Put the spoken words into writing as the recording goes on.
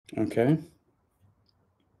Okay.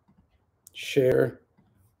 Share,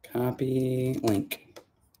 copy, link.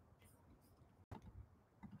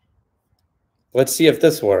 Let's see if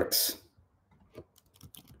this works.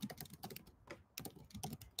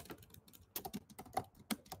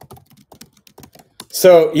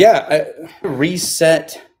 So yeah, I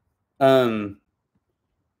reset the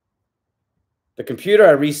computer.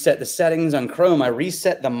 I reset the settings on Chrome. I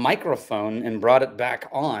reset the microphone and brought it back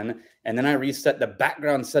on. And then I reset the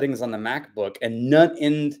background settings on the MacBook, and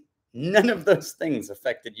none of those things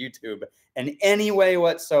affected YouTube in any way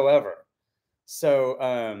whatsoever. So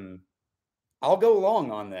I'll go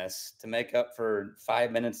long on this to make up for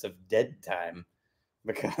 5 minutes of dead time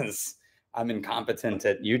because I'm incompetent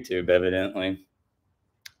at YouTube, evidently.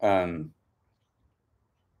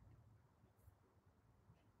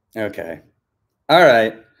 Okay. All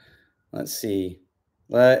right. Let's see.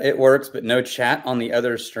 It works, but no chat on the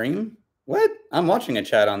other stream. What? I'm watching a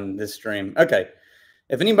chat on this stream. Okay.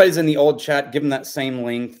 If anybody's in the old chat, give them that same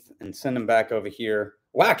length and send them back over here.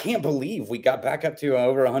 Wow, I can't believe we got back up to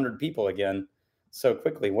over 100 people again so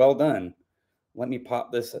quickly. Well done. Let me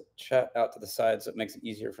pop this chat out to the side so it makes it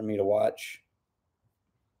easier for me to watch.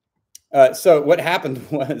 So what happened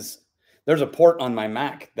was there's a port on my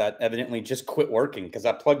Mac that evidently just quit working because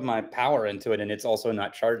I plugged my power into it and it's also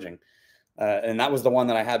not charging. And that was the one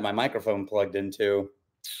that I had my microphone plugged into.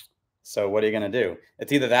 So what are you going to do?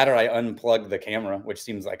 It's either that or I unplug the camera, which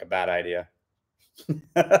seems like a bad idea.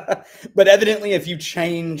 But evidently, if you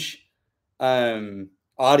change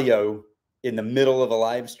audio in the middle of a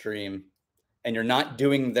live stream and you're not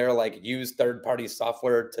doing their like use third-party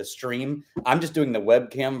software to stream, I'm just doing the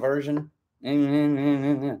webcam version.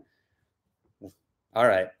 All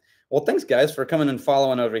right. Well, thanks guys for coming and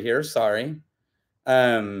following over here. Sorry.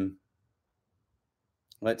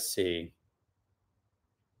 Let's see.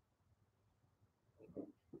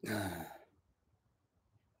 The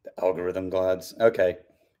algorithm gods. Okay.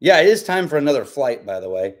 Yeah, it is time for another flight, by the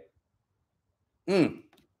way.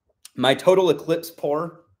 My total eclipse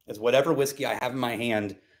pour is whatever whiskey I have in my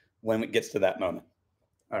hand when it gets to that moment.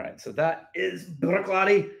 All right, so that is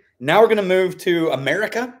Bruichladdich. Now we're going to move to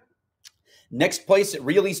America. Next place it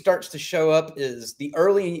really starts to show up is the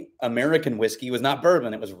early American whiskey. It was not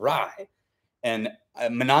bourbon, it was rye, and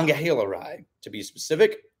Monongahela rye, to be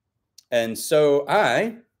specific. And so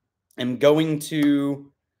I am going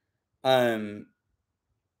to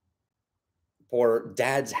for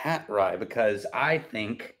Dad's Hat rye because I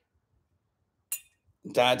think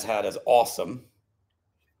Dad's Hat is awesome.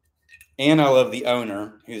 And I love the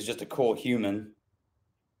owner, who's just a cool human.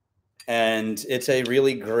 And it's a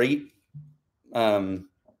really great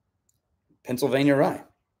Pennsylvania rye.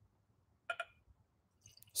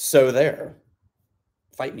 So there.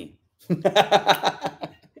 Fight me.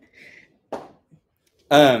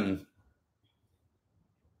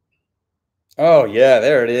 Oh, yeah,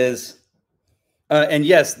 there it is. And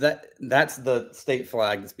yes, that's the state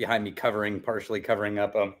flag that's behind me, partially covering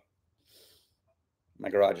up my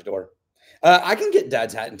garage door. I can get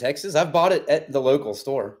Dad's Hat in Texas. I've bought it at the local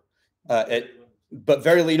store. But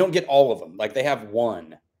you don't get all of them. Like they have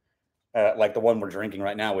one, like the one we're drinking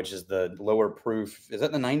right now, which is the lower proof. Is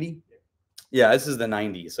that the 90? Yeah, this is the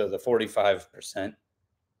 90. So the 45%.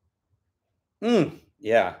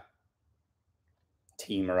 Yeah.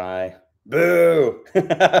 Team Rye. Boo.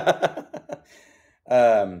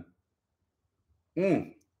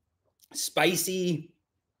 Spicy.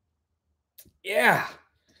 Yeah.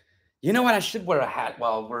 You know what? I should wear a hat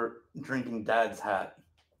while we're drinking Dad's Hat.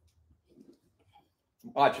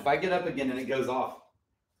 Watch, if I get up again and it goes off,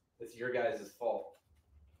 it's your guys' fault.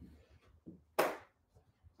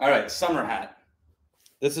 All right, summer hat.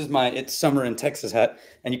 This is my It's Summer in Texas hat.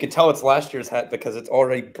 And you can tell it's last year's hat because it's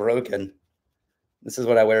already broken. This is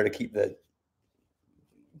what I wear to keep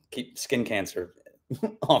skin cancer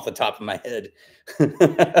off the top of my head.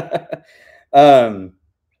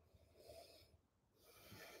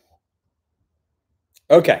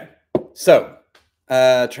 Okay, so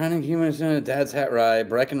trying to human Dad's Hat rye,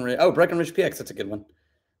 Breckenridge. Oh, Breckenridge PX, that's a good one.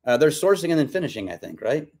 They're sourcing and then finishing, I think,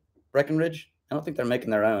 right? Breckenridge. I don't think they're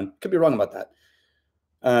making their own. Could be wrong about that.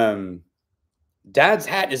 Dad's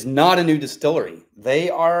Hat is not a new distillery. They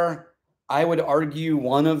are, I would argue,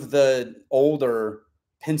 one of the older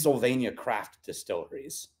Pennsylvania craft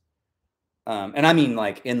distilleries. And I mean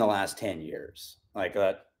like in the last 10 years, like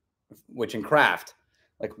that, which in craft,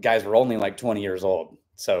 like guys were only like 20 years old.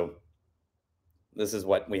 So this is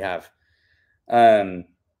what we have.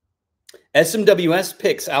 SMWS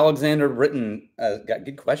picks Alexander Britton. Got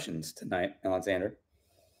good questions tonight, Alexander.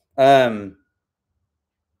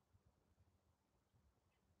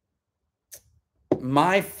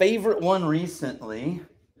 My favorite one recently,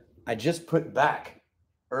 I just put back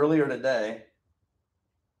earlier today,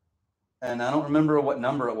 and I don't remember what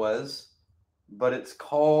number it was, but it's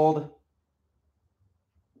called,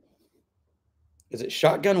 is it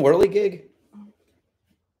Shotgun Whirligig?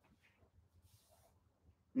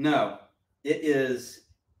 No, it is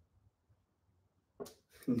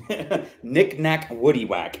Knick Knack Woody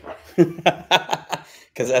Whack,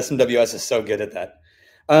 because SMWS is so good at that.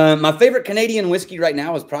 My favorite Canadian whiskey right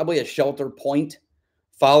now is probably a Shelter Point,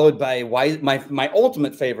 followed by my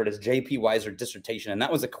ultimate favorite is JP Weiser Dissertation, and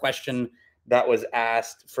that was a question that was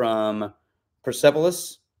asked from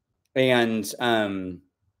Persepolis, and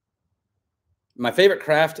my favorite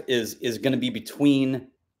craft is going to be between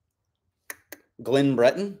Glen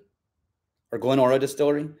Breton or Glenora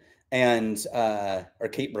Distillery and or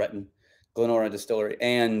Cape Breton, Glenora Distillery,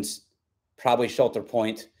 and probably Shelter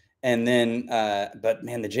Point. And then, but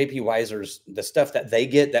man, the JP Weisers, the stuff that they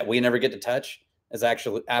get that we never get to touch is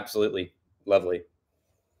actually absolutely lovely.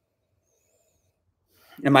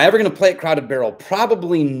 Am I ever going to play at Crowded Barrel?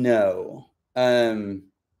 Probably no.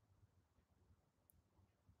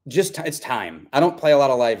 Just it's time. I don't play a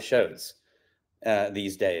lot of live shows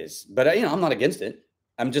these days, but you know, I'm not against it.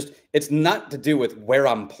 I'm just, it's not to do with where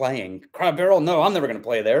I'm playing. Crowded Barrel, no, I'm never going to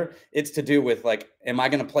play there. It's to do with like, am I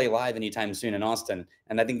going to play live anytime soon in Austin?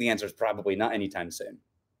 And I think the answer is probably not anytime soon.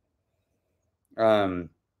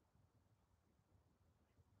 Brian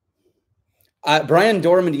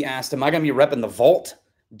Dormandy asked, am I going to be repping the Vault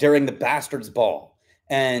during the Bastards Ball?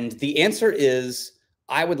 And the answer is,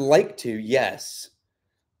 I would like to, yes.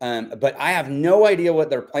 But I have no idea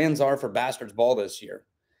what their plans are for Bastards Ball this year.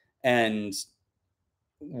 And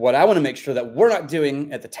what I want to make sure that we're not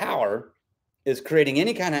doing at the Tower is creating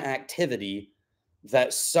any kind of activity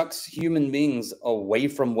that sucks human beings away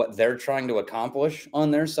from what they're trying to accomplish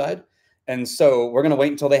on their side. And so we're going to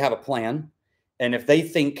wait until they have a plan. And if they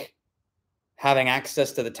think having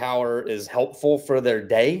access to the Tower is helpful for their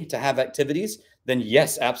day to have activities, then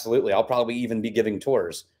yes, absolutely. I'll probably even be giving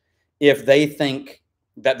tours. If they think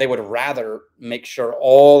that they would rather make sure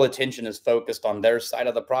all attention is focused on their side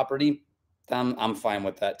of the property, I'm fine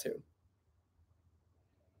with that too.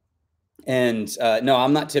 And no,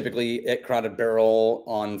 I'm not typically at Crowded Barrel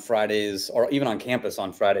on Fridays or even on campus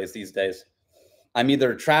on Fridays these days. I'm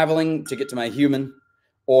either traveling to get to my human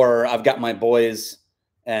or I've got my boys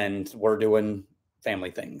and we're doing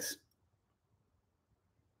family things.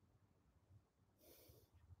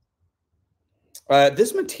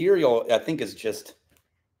 This material, I think, is just,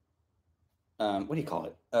 what do you call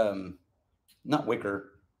it? Not wicker.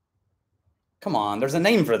 Come on, there's a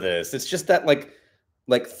name for this. It's just that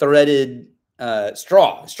like threaded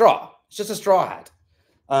straw. It's just a straw hat.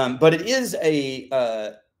 But it is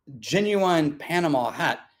a genuine Panama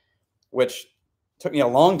hat, which took me a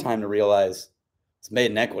long time to realize it's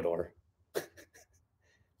made in Ecuador.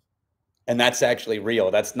 And that's actually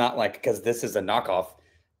real. That's not like, because this is a knockoff.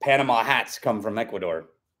 Panama hats come from Ecuador.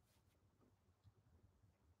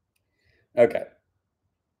 Okay.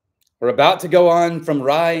 We're about to go on from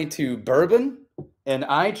rye to bourbon, and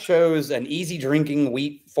I chose an easy drinking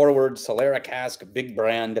wheat forward Solera cask big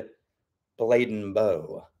brand Blade &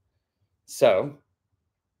 Bow. So,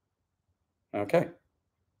 okay.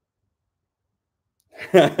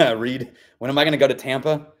 Reed, when am I going to go to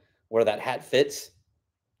Tampa where that hat fits?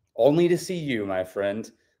 Only to see you, my friend.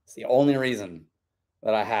 It's the only reason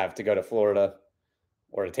that I have to go to Florida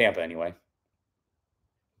or to Tampa anyway.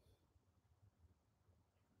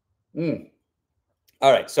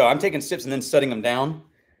 All right, so I'm taking sips and then setting them down.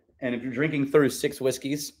 And if you're drinking through 6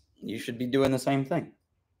 whiskeys, you should be doing the same thing.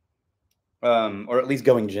 Or at least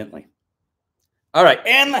going gently. All right,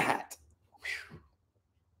 and the hat. Whew.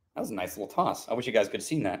 That was a nice little toss. I wish you guys could have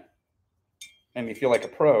seen that. Made me feel like a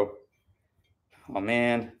pro. Oh,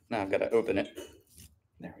 man. Now I've got to open it.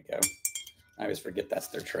 There we go. I always forget that's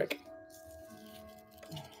their trick.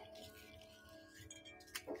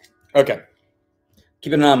 Okay.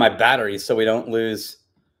 Keep an eye on my battery so we don't lose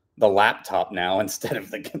the laptop now instead of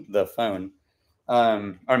the phone.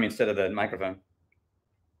 Instead of the microphone.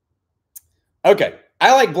 Okay.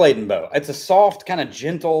 I like Blade & Bow. It's a soft, kind of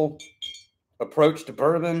gentle approach to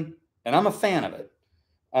bourbon, and I'm a fan of it.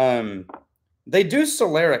 They do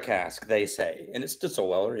Solera cask, they say, and it's just a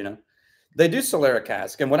Weller, you know. They do Solera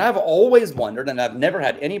cask, and what I've always wondered, and I've never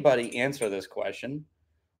had anybody answer this question,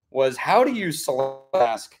 was how do you Solera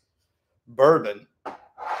cask bourbon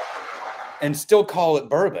and still call it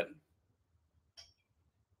bourbon?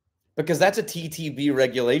 Because that's a TTB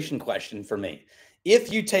regulation question for me.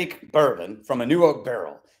 If you take bourbon from a new oak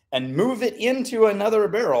barrel and move it into another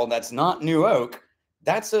barrel that's not new oak,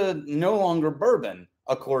 that's no longer bourbon,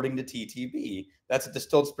 according to TTB. That's a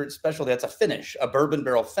distilled spirit specialty. That's a finish, a bourbon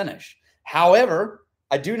barrel finish. However,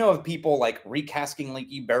 I do know of people like recasking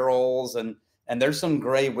leaky barrels, and there's some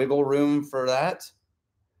gray wiggle room for that.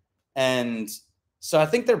 And so I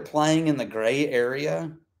think they're playing in the gray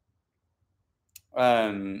area.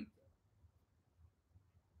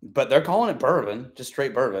 But they're calling it bourbon, just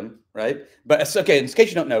straight bourbon, right? But it's okay. In case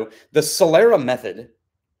you don't know, the Solera method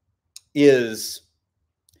is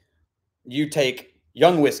you take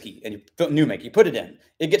young whiskey and you new make, you put it in.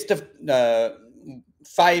 It gets to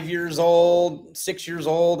 5 years old, 6 years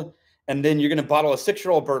old, and then you're going to bottle a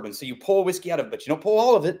 6-year-old bourbon. So you pull whiskey out of it, but you don't pull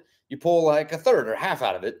all of it. You pull like a third or half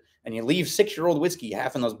out of it, and you leave 6-year-old whiskey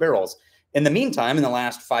half in those barrels. In the meantime, in the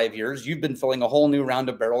last 5 years, you've been filling a whole new round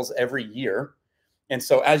of barrels every year. And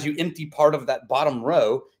so as you empty part of that bottom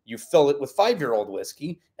row, you fill it with 5-year-old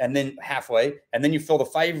whiskey, and then halfway, and then you fill the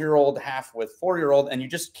 5-year-old half with 4-year-old, and you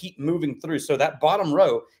just keep moving through. So that bottom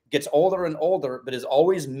row gets older and older, but is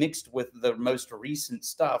always mixed with the most recent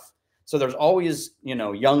stuff. So there's always, you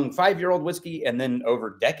know, young 5-year-old whiskey, and then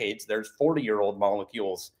over decades, there's 40-year-old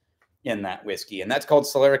molecules in that whiskey. And that's called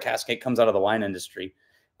Solera Cascade, comes out of the wine industry.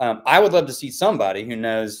 I would love to see somebody who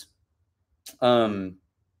knows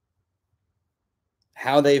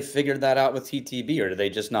how they figured that out with TTB, or do they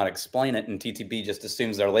just not explain it and TTB just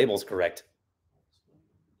assumes their label's correct?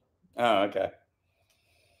 Oh, okay.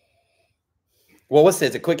 Well, what's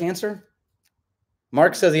this? A quick answer?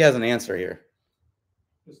 Mark says he has an answer here.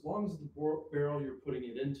 As long as the barrel you're putting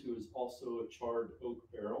it into is also a charred oak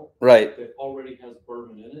barrel, right, that already has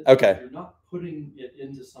bourbon in it. Okay. You're not putting it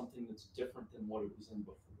into something that's different than what it was in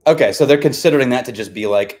before. Okay, so they're considering that to just be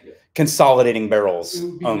like consolidating barrels It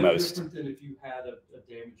would be almost. No different than if you had a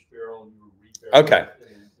damaged barrel and you were rebarreling. Okay.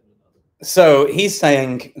 So he's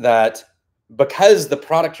saying that because the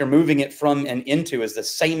product you're moving it from and into is the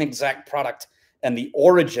same exact product and the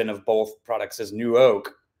origin of both products is new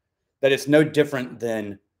oak, that it's no different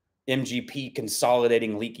than MGP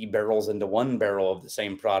consolidating leaky barrels into one barrel of the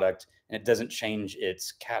same product, and it doesn't change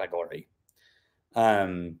its category.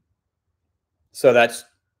 So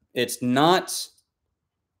it's not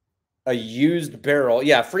a used barrel.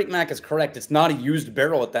 Yeah, Freak Mac is correct. It's not a used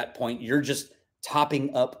barrel at that point. You're just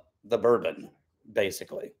topping up the bourbon,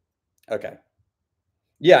 basically. Okay.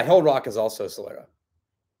 Yeah, Hill Rock is also Solera.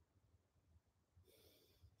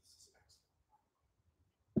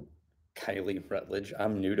 Kylie Rutledge,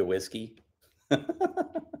 I'm new to whiskey.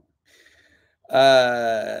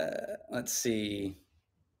 Let's see.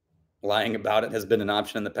 Lying about it has been an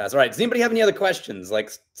option in the past. All right. Does anybody have any other questions?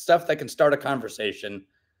 Like stuff that can start a conversation?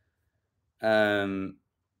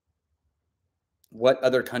 What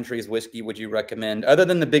other countries' whiskey would you recommend other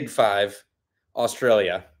than the big five?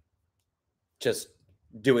 Australia. Just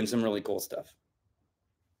doing some really cool stuff.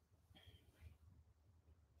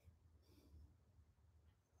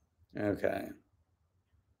 Okay.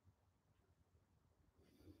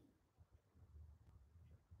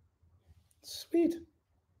 Sweet.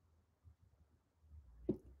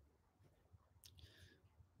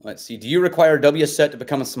 Let's see. Do you require W set to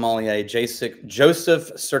become a sommelier? Joseph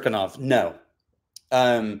Sirkanov. No.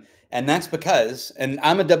 And that's because, and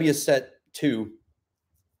I'm a W set too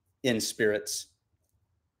in spirits.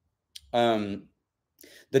 The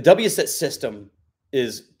W set system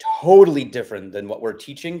is totally different than what we're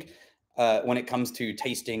teaching when it comes to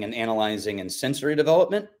tasting and analyzing and sensory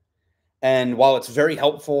development. And while it's very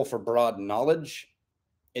helpful for broad knowledge,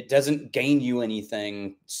 it doesn't gain you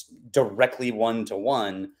anything directly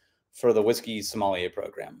one-to-one for the whiskey sommelier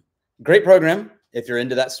program. Great program if you're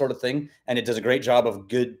into that sort of thing, and it does a great job of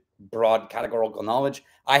good, broad categorical knowledge.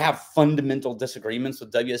 I have fundamental disagreements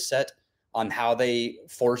with WSET on how they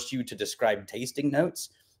force you to describe tasting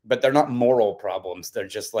notes, but they're not moral problems. They're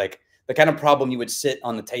just like the kind of problem you would sit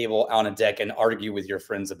on the table on a deck and argue with your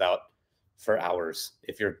friends about for hours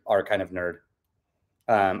if you're our kind of nerd.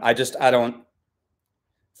 I don't.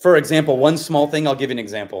 For example, one small thing, I'll give you an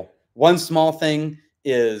example. One small thing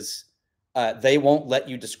is they won't let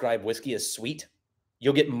you describe whiskey as sweet.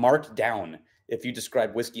 You'll get marked down if you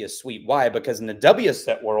describe whiskey as sweet. Why? Because in the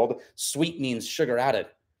WSET world, sweet means sugar added.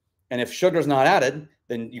 And if sugar's not added,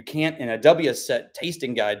 then you can't, in a WSET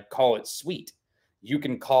tasting guide, call it sweet. You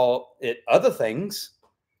can call it other things,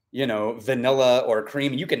 you know, vanilla or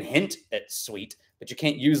cream. You can hint at sweet, but you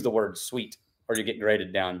can't use the word sweet or you get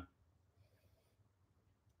graded down.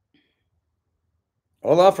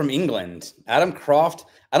 Ola from England. Adam Croft.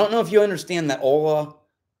 I don't know if you understand that Ola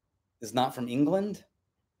is not from England.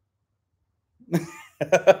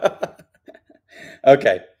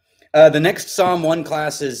 Okay. The next Psalm 1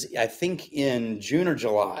 class is, I think, in June or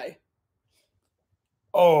July.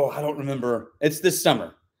 Oh, I don't remember. It's this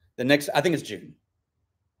summer. The next, I think it's June.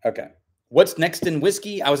 Okay. What's next in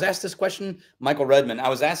whiskey? I was asked this question, Michael Redman. I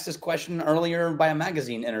was asked this question earlier by a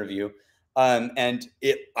magazine interview. And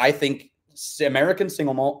I think American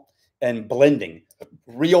single malt and blending,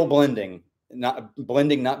 real blending,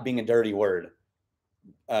 not being a dirty word,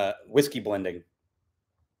 whiskey blending.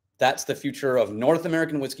 That's the future of North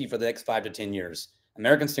American whiskey for the next 5 to 10 years.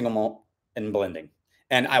 American single malt and blending.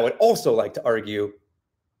 And I would also like to argue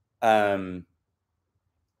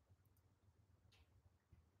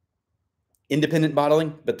independent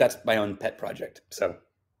bottling, but that's my own pet project. So,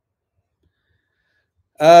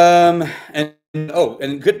 and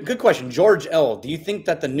good question, George L. Do you think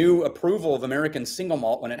that the new approval of American single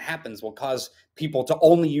malt, when it happens, will cause people to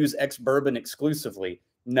only use ex-bourbon exclusively?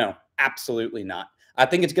 No, absolutely not. I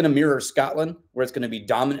think it's going to mirror Scotland, where it's going to be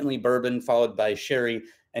dominantly bourbon, followed by sherry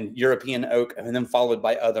and European oak, and then followed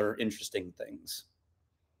by other interesting things.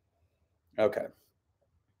 Okay.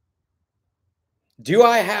 Do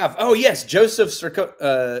I have? Oh yes, Joseph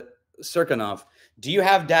Sirkanov. Do you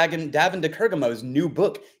have Davin de Kergamo's new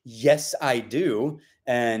book? Yes, I do,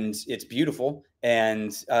 and it's beautiful.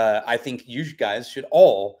 And I think you guys should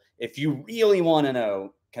all, if you really want to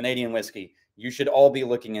know Canadian whiskey, you should all be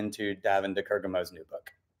looking into Davin de Kergamo's new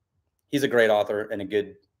book. He's a great author and a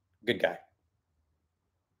good guy.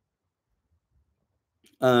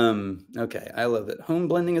 Okay, I love it. Home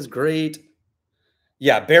blending is great.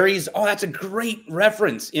 Yeah, berries. Oh, that's a great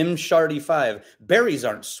reference. M. Shardy 5. Berries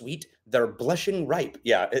aren't sweet. They're blushing ripe.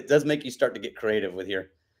 Yeah, it does make you start to get creative with your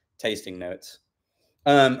tasting notes.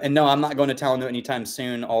 And no, I'm not going to Talanoa anytime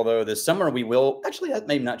soon, although this summer we will. Actually, that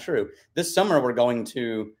may be not true. This summer we're going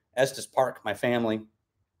to Estes Park, my family.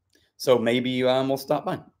 So maybe we'll stop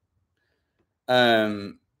by.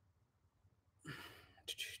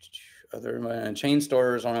 Other chain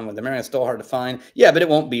stores on with America, still hard to find. Yeah, but it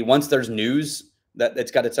won't be. Once there's news that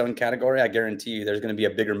it's got its own category, I guarantee you there's going to be a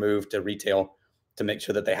bigger move to retail to make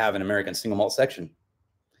sure that they have an American single malt section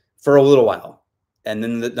for a little while. And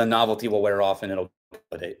then the novelty will wear off and it'll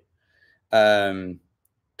validate. Come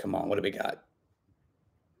on, what do we got?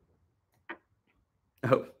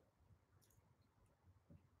 Oh.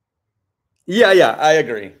 Yeah, I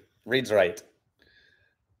agree. Reed's right.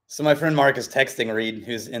 So my friend Mark is texting Reed,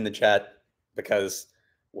 who's in the chat, because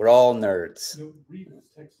we're all nerds. No, Reed was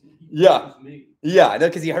texting. Yeah, I know,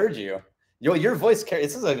 because he heard you. Your voice carries.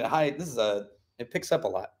 This is a high. It picks up a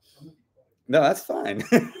lot. No, that's fine.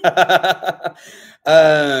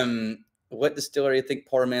 What distillery you think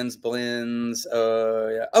Poor Man's Blends?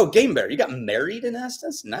 Yeah. Oh, Game Bear. You got married in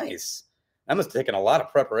Estes? Nice. That must have taken a lot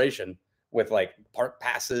of preparation with like park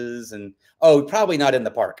passes and probably not in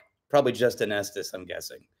the park. Probably just in Estes, I'm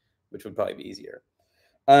guessing, which would probably be easier.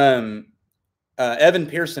 Evan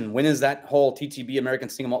Pearson, when is that whole TTB American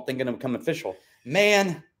single malt thing going to become official?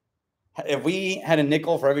 Man, if we had a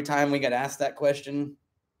nickel for every time we got asked that question,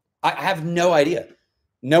 I have no idea.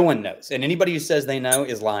 No one knows. And anybody who says they know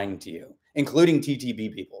is lying to you, including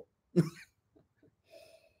TTB people.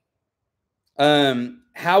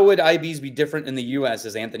 How would IBs be different in the US,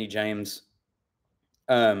 as Anthony James?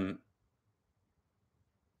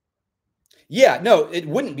 Yeah, no, it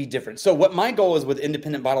wouldn't be different. So what my goal is with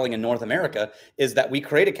independent bottling in North America is that we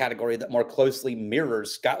create a category that more closely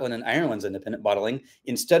mirrors Scotland and Ireland's independent bottling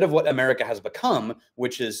instead of what America has become,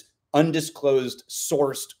 which is undisclosed,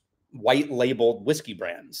 sourced, white labeled whiskey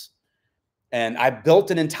brands. And I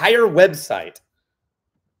built an entire website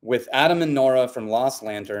with Adam and Nora from Lost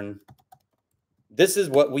Lantern. This is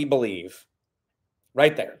what we believe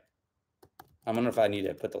right there. I wonder if I need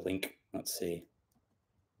to put the link. Let's see.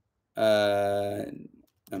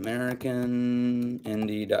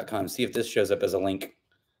 AmericanIndie.com. See if this shows up as a link.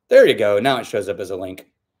 There you go. Now it shows up as a link.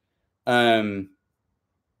 Yeah,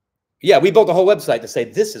 we built a whole website to say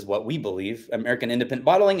this is what we believe American independent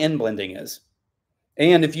bottling and blending is.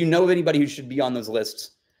 And if you know of anybody who should be on those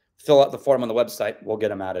lists, fill out the form on the website. We'll get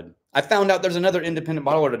them added. I found out there's another independent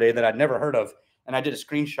bottler today that I'd never heard of, and I did a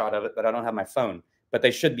screenshot of it, but I don't have my phone. But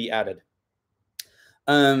they should be added.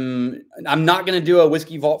 I'm not going to do a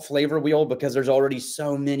Whiskey Vault flavor wheel because there's already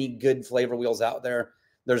so many good flavor wheels out there.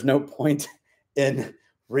 There's no point in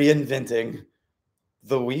reinventing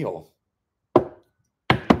the wheel.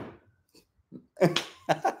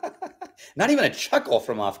 Not even a chuckle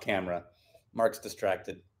from off camera. Mark's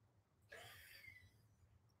distracted.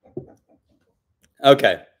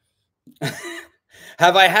 Okay.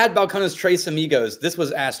 Have I had Balcones Tres Amigos? This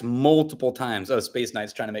was asked multiple times. Oh, Space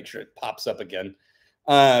Knight's trying to make sure it pops up again.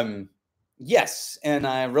 Yes, and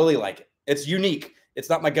I really like it. It's unique. It's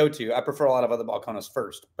not my go-to. I prefer a lot of other Balcones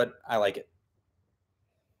first, but I like it.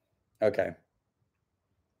 Okay.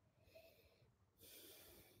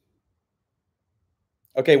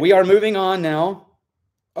 Okay, we are moving on now.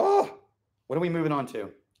 Oh, what are we moving on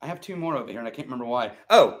to? I have two more over here, and I can't remember why.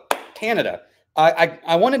 Oh, Canada.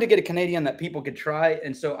 I wanted to get a Canadian that people could try,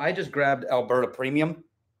 and so I just grabbed Alberta Premium.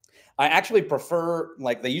 I actually prefer,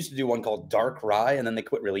 like, they used to do one called Dark Rye, and then they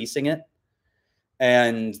quit releasing it.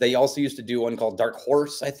 And they also used to do one called Dark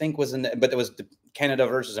Horse, I think was in the, but it was the Canada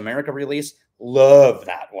versus America release. Love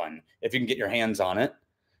that one if you can get your hands on it.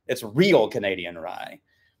 It's real Canadian rye.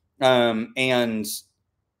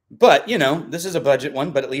 But you know, this is a budget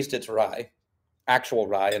one, but at least it's rye, actual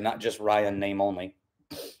rye, and not just rye in name only.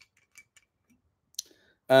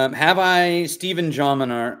 Have I, Stephen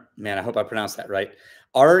Jominar, man, I hope I pronounced that right.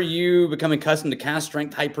 Are you becoming accustomed to cask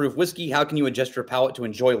strength, high proof whiskey? How can you adjust your palate to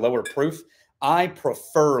enjoy lower proof? I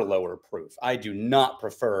prefer lower proof. I do not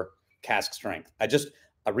prefer cask strength. I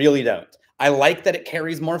really don't. I like that it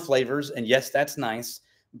carries more flavors, and yes, that's nice,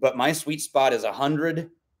 but my sweet spot is 100.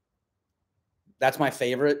 That's my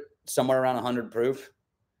favorite, somewhere around 100 proof.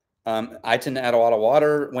 I tend to add a lot of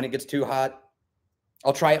water when it gets too hot.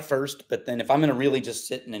 I'll try it first, but then if I'm going to really just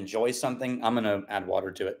sit and enjoy something, I'm going to add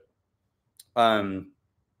water to it.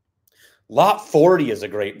 Lot 40 is a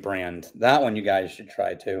great brand. That one you guys should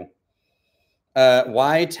try too.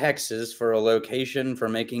 Why Texas for a location for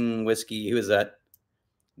making whiskey? Who is that?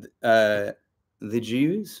 The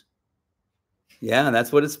Jews? Yeah,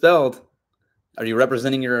 that's what it's spelled. Are you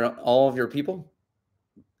representing all of your people?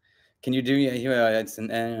 Can you do? It's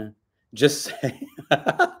an just say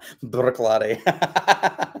Bruichladdich.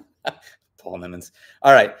 Paul Nimmons.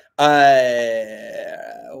 All right.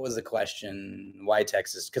 What was the question? Why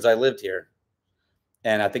Texas? Because I lived here,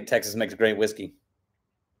 and I think Texas makes great whiskey.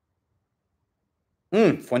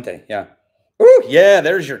 Fuente, yeah. Ooh, yeah,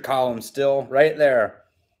 there's your column still right there.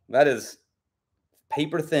 That is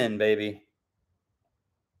paper thin, baby.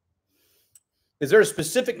 Is there a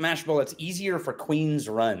specific mash bill that's easier for Queen's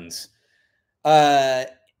runs? I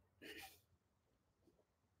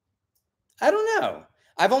don't know.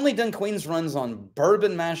 I've only done Queen's runs on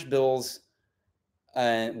bourbon mash bills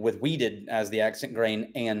with wheated as the accent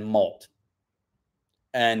grain and malt.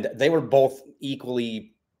 And they were both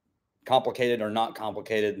equally complicated or not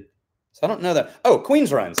complicated. So I don't know that. Oh,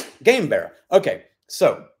 Queen's runs, game bear. Okay,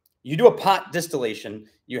 so you do a pot distillation.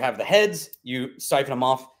 You have the heads, you siphon them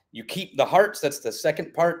off. You keep the hearts, that's the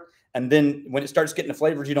second part. And then when it starts getting the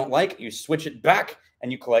flavors you don't like, you switch it back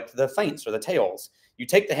and you collect the feints or the tails. You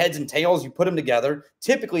take the heads and tails, you put them together.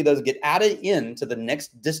 Typically, those get added into the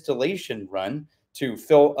next distillation run to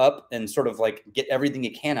fill up and sort of like get everything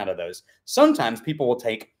you can out of those. Sometimes people will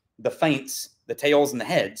take the feints, the tails, and the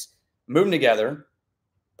heads, move them together,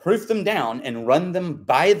 proof them down, and run them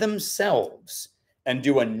by themselves and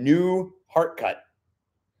do a new heart cut.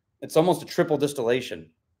 It's almost a triple distillation.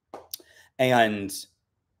 And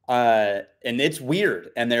it's weird,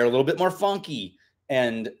 and they're a little bit more funky.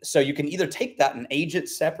 And so you can either take that and age it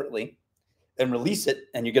separately and release it,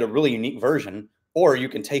 and you get a really unique version, or you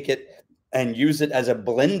can take it and use it as a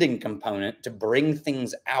blending component to bring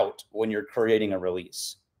things out when you're creating a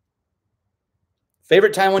release.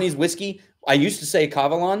 Favorite Taiwanese whiskey? I used to say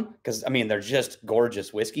Kavalan because, I mean, they're just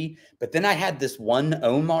gorgeous whiskey. But then I had this one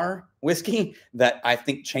Omar whiskey that I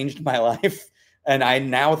think changed my life. And I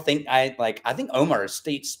now think I think Omar is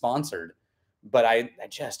state sponsored, but I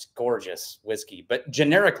just gorgeous whiskey. But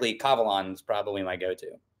generically, Kavalan is probably my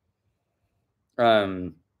go-to.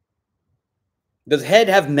 Does head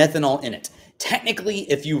have methanol in it? Technically,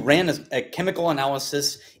 if you ran a chemical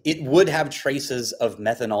analysis, it would have traces of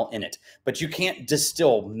methanol in it, but you can't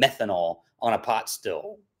distill methanol on a pot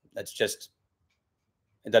still. That's just,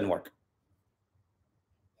 it doesn't work.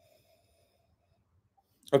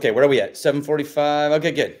 Okay, where are we at? 7:45.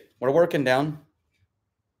 Okay, good. We're working down.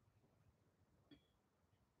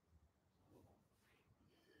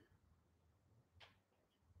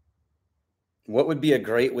 What would be a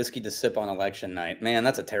great whiskey to sip on election night? Man,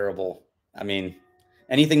 that's a terrible, I mean,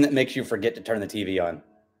 anything that makes you forget to turn the TV on.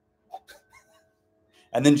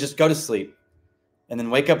 And then just go to sleep. And then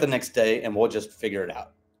wake up the next day and we'll just figure it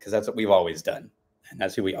out. Because that's what we've always done. And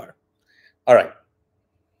that's who we are. All right.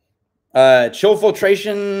 Chill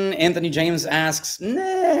filtration, Anthony James asks,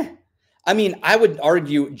 nah. I mean, I would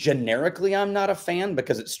argue generically I'm not a fan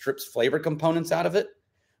because it strips flavor components out of it.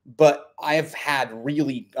 But I've had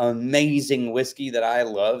really amazing whiskey that I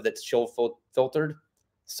love that's chill filtered.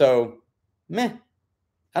 So, meh.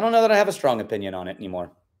 I don't know that I have a strong opinion on it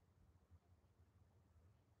anymore.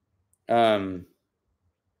 I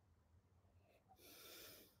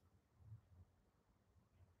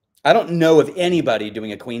don't know of anybody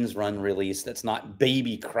doing a Queen's Run release that's not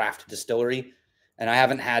Baby Craft Distillery. And I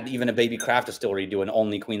haven't had even a Baby Craft Distillery do an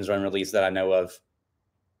only Queen's Run release that I know of.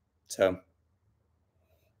 So,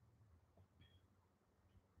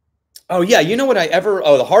 oh yeah, you know what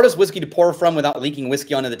the hardest whiskey to pour from without leaking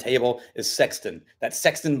whiskey onto the table is Sexton. That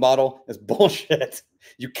Sexton bottle is bullshit.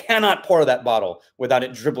 You cannot pour that bottle without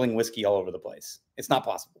it dribbling whiskey all over the place. It's not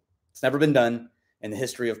possible. It's never been done in the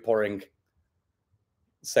history of pouring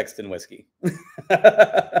Sexton whiskey.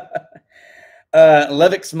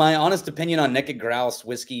 Levick's, my honest opinion on Naked Grouse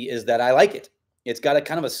whiskey is that I like it. It's got a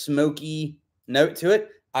kind of a smoky note to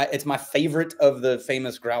it. It's my favorite of the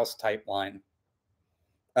famous Grouse type line.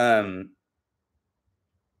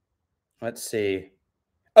 Let's see.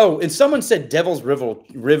 Oh, and someone said Devil's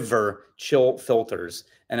River chill filters,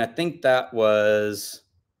 and I think that was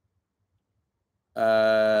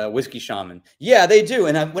Whiskey Shaman. Yeah, they do.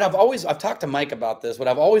 And I've talked to Mike about this. What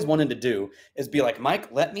I've always wanted to do is be like, Mike,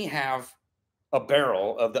 let me have a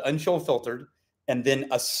barrel of the unchill filtered, and then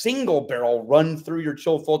a single barrel run through your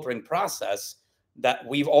chill filtering process that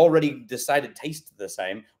we've already decided tastes the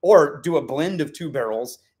same, or do a blend of 2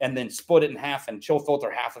 barrels and then split it in half and chill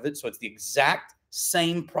filter half of it. So it's the exact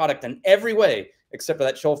same product in every way, except for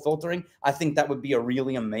that chill filtering. I think that would be a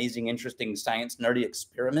really amazing, interesting, science nerdy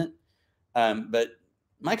experiment. But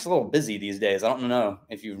Mike's a little busy these days. I don't know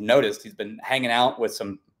if you've noticed, he's been hanging out with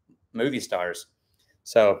some movie stars.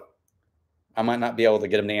 So I might not be able to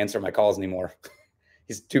get him to answer my calls anymore.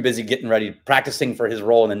 He's too busy getting ready, practicing for his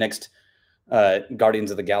role in the next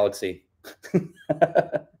Guardians of the Galaxy.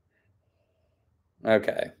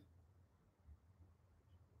 Okay.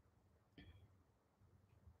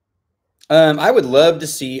 I would love to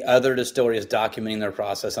see other distilleries documenting their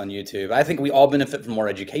process on YouTube. I think we all benefit from more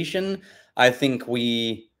education. I think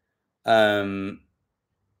we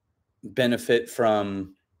benefit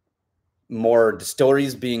from more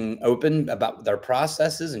distilleries being open about their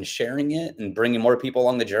processes and sharing it and bringing more people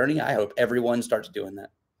along the journey. I hope everyone starts doing that.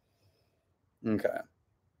 Okay.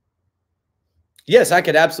 Yes, I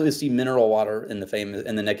could absolutely see mineral water in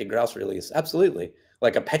the Naked Grouse release. Absolutely.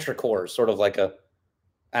 Like a petrichor, sort of like a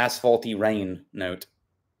asphalty rain note.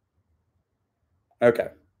 Okay.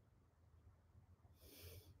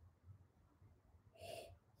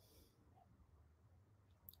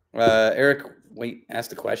 Eric, wait,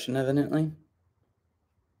 asked a question evidently.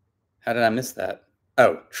 How did I miss that?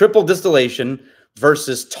 Oh, triple distillation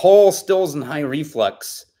versus tall stills and high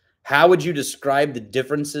reflux. How would you describe the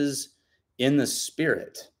differences in the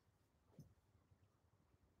spirit?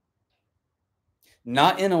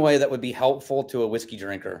 Not in a way that would be helpful to a whiskey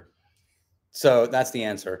drinker. So that's the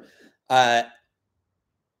answer.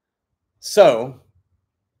 So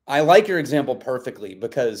I like your example perfectly,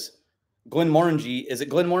 because Glenmorangie, is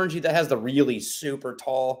it Glenmorangie that has the really super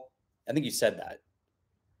tall? I think you said that.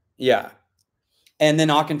 Yeah. And then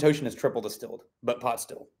Auchentoshan is triple distilled, but pot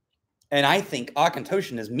still. And I think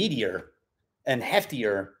Auchentoshan is meatier and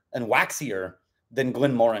heftier and waxier than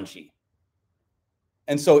Glenmorangie.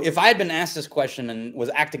 And so if I had been asked this question and was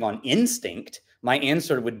acting on instinct, my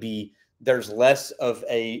answer would be there's less of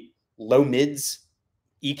a low mids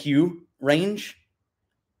EQ range.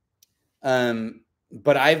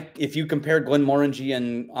 But if you compare Glenmorangie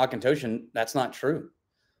and Auchentoshan, that's not true.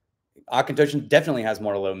 Auchentoshan definitely has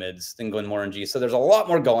more low mids than Glenmorangie. So there's a lot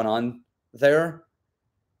more going on there.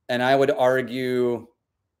 And I would argue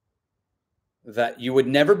that you would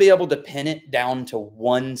never be able to pin it down to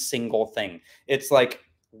one single thing. It's like,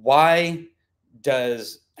 how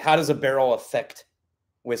does a barrel affect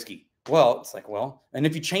whiskey? Well, it's like, and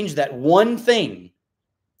if you change that one thing,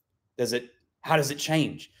 how does it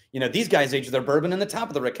change? You know, these guys age their bourbon in the top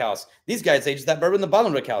of the rick house. These guys age that bourbon in the bottom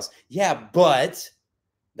of the rick house. Yeah, but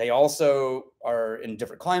they also are in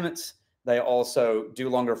different climates. They also do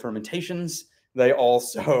longer fermentations.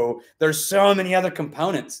 There's so many other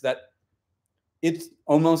components that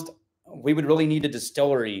we would really need a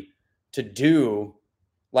distillery to do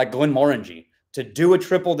like Glenmorangie, to do a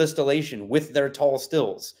triple distillation with their tall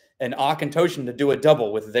stills, and Auchentoshan to do a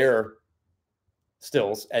double with their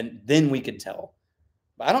stills, and then we could tell.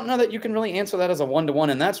 But I don't know that you can really answer that as a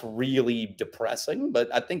one-to-one, and that's really depressing. But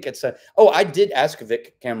I think I did ask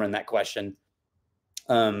Vic Cameron that question,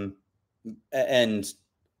 and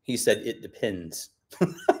he said it depends.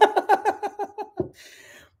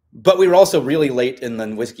 But we were also really late in the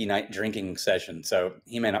whiskey night drinking session, so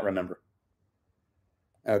he may not remember.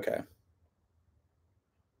 Okay,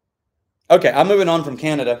 I'm moving on from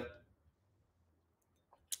Canada.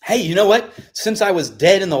 Hey, you know what? Since I was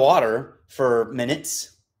dead in the water for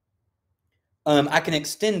minutes, I can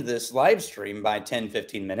extend this live stream by 10,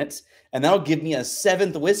 15 minutes, and that'll give me a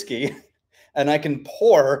 7th whiskey, and I can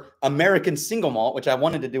pour American single malt, which I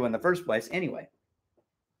wanted to do in the first place anyway.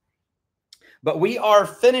 But we are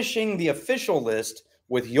finishing the official list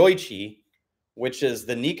with Yoichi, which is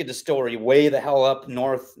the Nikka distillery way the hell up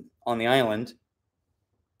north on the island.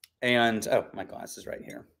 And, oh, my glass is right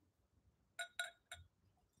here.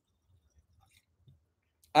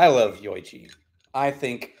 I love Yoichi. I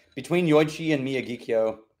think between Yoichi and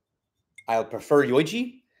Miyagikyo, I prefer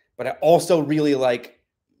Yoichi, but I also really like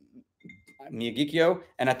Miyagikyo.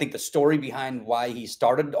 And I think the story behind why he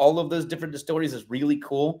started all of those different distilleries is really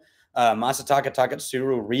cool. Masataka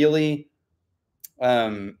Takatsuru really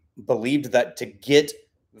believed that to get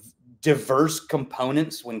diverse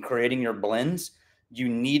components when creating your blends, you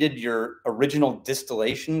needed your original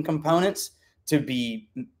distillation components to be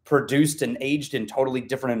produced and aged in totally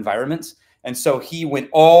different environments. And so he went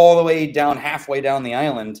all the way down, halfway down the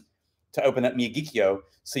island to open up Miyagikyo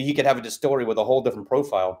so you could have a distillery with a whole different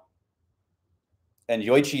profile. And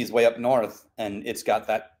Yoichi is way up north, and it's got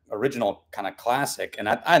that original kind of classic. And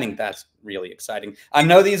I think that's really exciting. I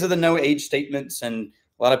know these are the no age statements, and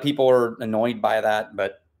a lot of people are annoyed by that,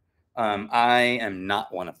 but I am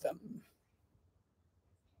not one of them.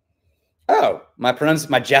 Oh,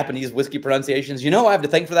 my Japanese whiskey pronunciations. You know, I have to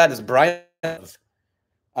thank for that is Brian,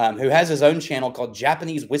 who has his own channel called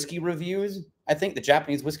Japanese Whiskey Reviews. I think the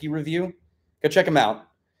Japanese Whiskey Review. Go check him out.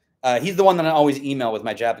 He's the one that I always email with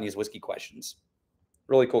my Japanese whiskey questions.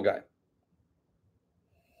 Really cool guy.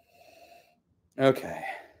 Okay.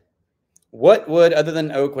 What would, other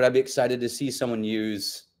than oak, would I be excited to see someone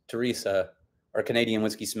use? Teresa or Canadian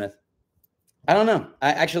Whiskey Smith? I don't know.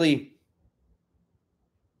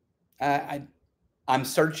 I'm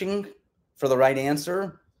searching for the right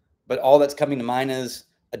answer, but all that's coming to mind is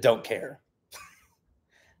I don't care.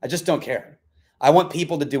 I just don't care. I want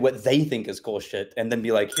people to do what they think is cool shit and then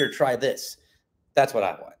be like, here, try this. That's what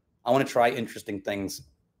I want. I want to try interesting things.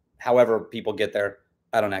 However people get there,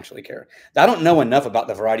 I don't actually care. I don't know enough about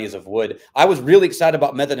the varieties of wood. I was really excited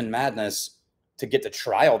about Method and Madness to get to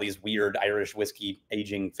try all these weird Irish whiskey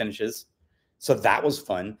aging finishes. So that was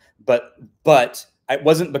fun. But it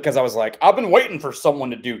wasn't because I was like, I've been waiting for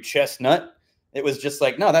someone to do chestnut. It was just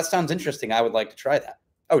like, no, that sounds interesting. I would like to try that.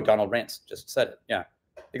 Oh, Donald Rance just said it. Yeah,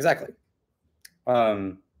 exactly.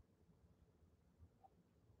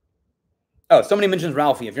 Oh, somebody mentions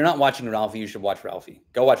Ralphie. If you're not watching Ralphie, you should watch Ralphie.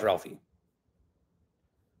 Go watch Ralphie.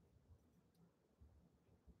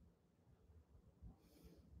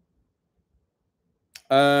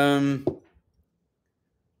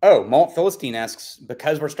 Oh, Malt Philistine asks,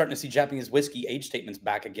 because we're starting to see Japanese whiskey age statements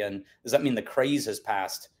back again, does that mean the craze has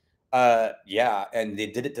passed? Yeah, and they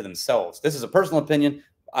did it to themselves. This is a personal opinion.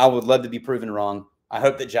 I would love to be proven wrong. I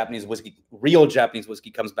hope that Japanese whiskey, real Japanese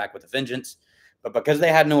whiskey, comes back with a vengeance. But because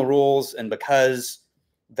they had no rules and because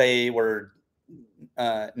they were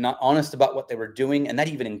not honest about what they were doing, and that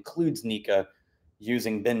even includes Nikka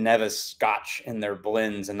using Ben Nevis Scotch in their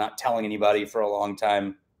blends and not telling anybody for a long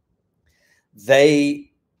time,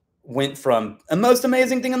 they went from the most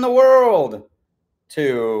amazing thing in the world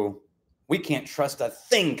to we can't trust a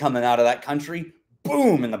thing coming out of that country.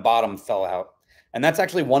 Boom, and the bottom fell out. And that's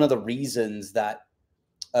actually one of the reasons that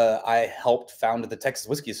I helped found the Texas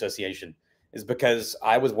Whiskey Association, is because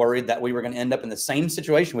I was worried that we were going to end up in the same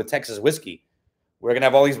situation with Texas whiskey. We're going to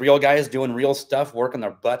have all these real guys doing real stuff, working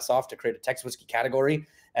their butts off to create a Texas whiskey category.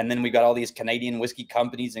 And then we got all these Canadian whiskey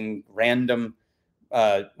companies and random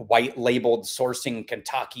white labeled sourcing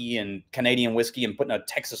Kentucky and Canadian whiskey and putting a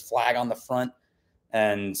Texas flag on the front.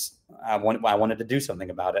 And I wanted to do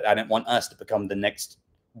something about it. I didn't want us to become the next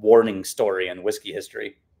warning story in whiskey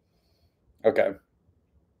history. Okay.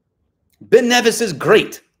 Ben Nevis is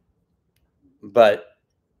great, but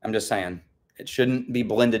I'm just saying it shouldn't be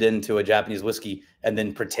blended into a Japanese whiskey and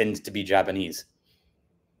then pretend to be Japanese.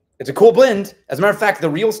 It's a cool blend. As a matter of fact, the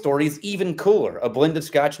real story is even cooler. A blend of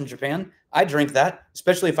Scotch in Japan. I'd drink that,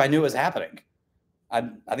 especially if I knew it was happening. I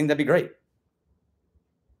think that'd be great.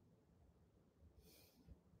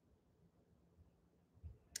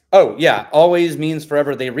 Oh, yeah. Always means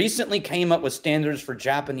forever. They recently came up with standards for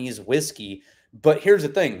Japanese whiskey. But here's the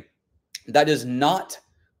thing. That is not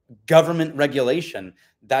government regulation.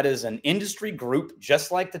 That is an industry group,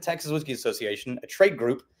 just like the Texas Whiskey Association, a trade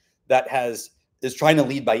group that is trying to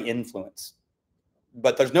lead by influence.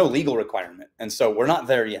 But there's no legal requirement. And so we're not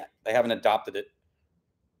there yet. They haven't adopted it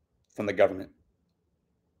from the government.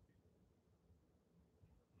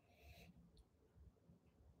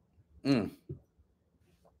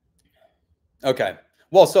 Okay.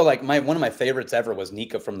 Well, so like one of my favorites ever was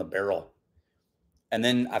Nikka from the barrel. And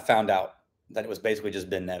then I found out that it was basically just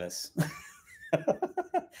Ben Nevis.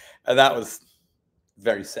 And that was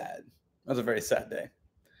very sad. That was a very sad day.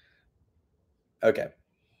 Okay.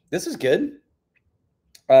 This is good.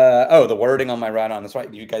 Oh, the wording on my right arm. That's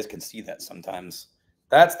right. You guys can see that sometimes.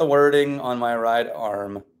 That's the wording on my right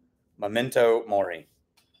arm. Memento Mori.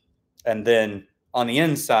 And then on the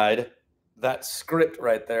inside, that script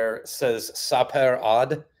right there says Saper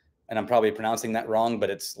Ad, and I'm probably pronouncing that wrong, but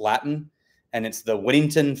it's Latin, and it's the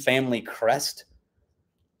Whittington family crest,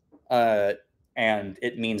 and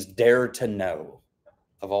it means dare to know,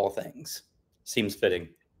 of all things. Seems fitting.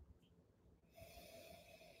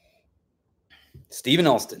 Stephen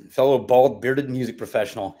Alston, fellow bald bearded music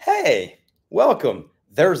professional. Hey, welcome.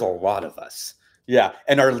 There's a lot of us. Yeah,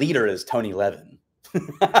 and our leader is Tony Levin.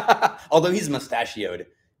 Although he's mustachioed,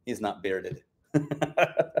 he's not bearded.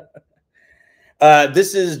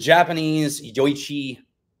 This is Japanese Yoichi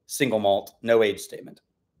single malt, no age statement.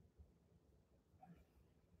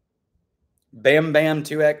 Bam Bam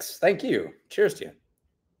 2X, thank you. Cheers to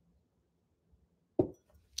you.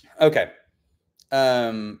 Okay.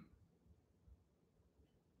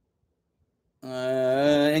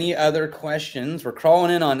 Any other questions? We're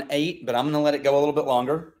crawling in on 8, but I'm going to let it go a little bit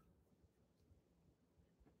longer.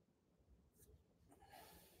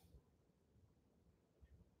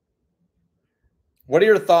 What are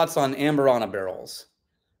your thoughts on Amberana barrels?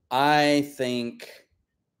 I think,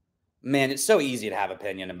 man, it's so easy to have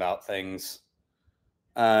opinion about things.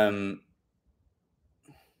 But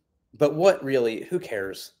what really, who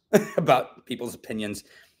cares about people's opinions?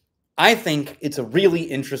 I think it's a really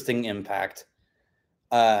interesting impact.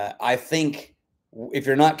 I think if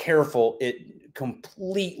you're not careful, it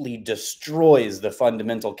completely destroys the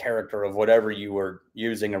fundamental character of whatever you were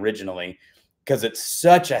using originally, because it's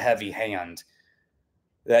such a heavy hand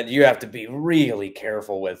that you have to be really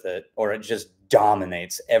careful with it, or it just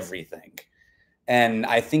dominates everything. And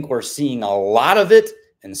I think we're seeing a lot of it,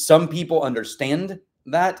 and some people understand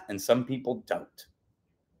that, and some people don't.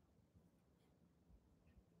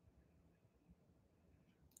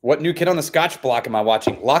 What new kid on the Scotch block am I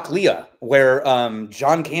watching? Loch Leah, where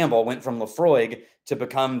John Campbell went from Lefroy to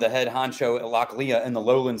become the head honcho at Loch Leah in the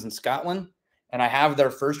Lowlands in Scotland. And I have their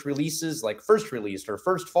first releases, like first released or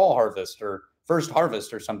first fall harvest or first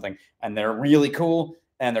harvest or something. And they're really cool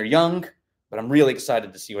and they're young, but I'm really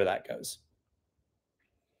excited to see where that goes.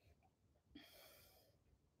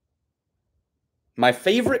 My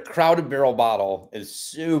favorite crowded barrel bottle is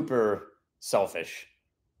super selfish.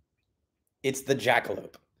 It's the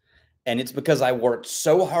Jackalope. And it's because I worked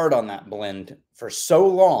so hard on that blend for so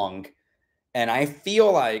long. And I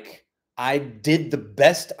feel like I did the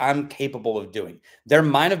best I'm capable of doing. There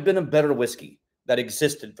might have been a better whiskey that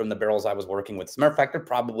existed from the barrels I was working with. As a matter of fact, there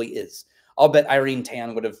probably is. I'll bet Irene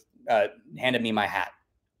Tan would have handed me my hat.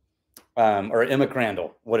 Or Emma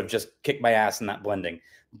Crandall would have just kicked my ass in that blending.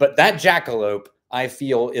 But that Jackalope, I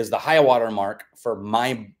feel, is the high water mark for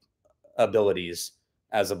my abilities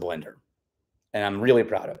as a blender. And I'm really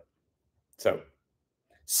proud of it.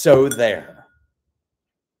 So there.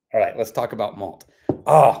 All right, let's talk about malt.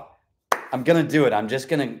 Oh, I'm going to do it. I'm just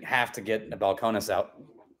going to have to get the Balcones out.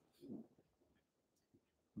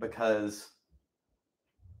 Because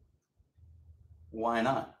why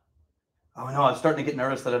not? Oh, no, I'm starting to get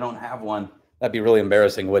nervous that I don't have one. That'd be really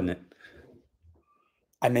embarrassing, wouldn't it?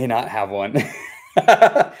 I may not have one.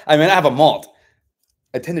 I mean, I have a malt.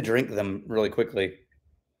 I tend to drink them really quickly.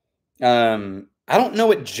 I don't know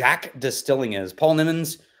what Jack Distilling is. Paul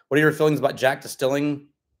Nimmons, what are your feelings about Jack Distilling?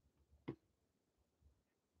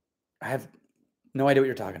 I have no idea what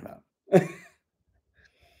you're talking about.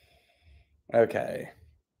 Okay.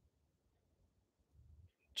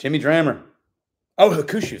 Jimmy Drammer. Oh,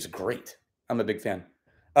 Hakushu is great. I'm a big fan.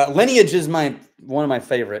 Lineage is one of my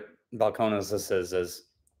favorite Balcones. This is.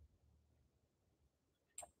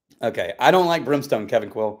 Okay, I don't like Brimstone, Kevin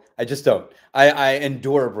Quill. I just don't. I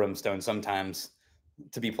endure Brimstone sometimes,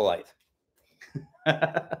 to be polite.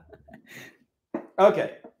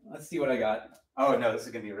 Okay, let's see what I got. Oh, no, this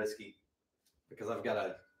is going to be risky because I've got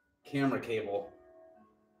a camera cable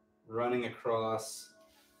running across.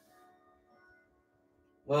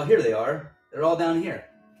 Well, here they are. They're all down here.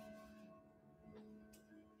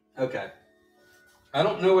 Okay. I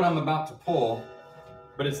don't know what I'm about to pull,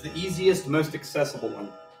 but it's the easiest, most accessible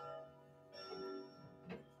one.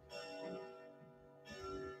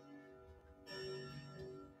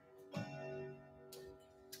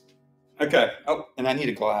 Okay. Oh, and I need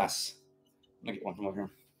a glass. Let me get one from over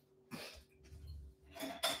here.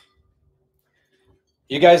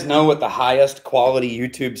 You guys know what the highest quality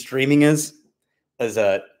YouTube streaming is? Is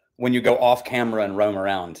when you go off camera and roam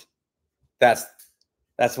around. That's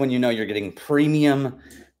when you know you're getting premium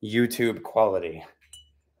YouTube quality.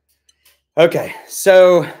 Okay,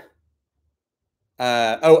 so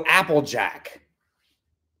Applejack.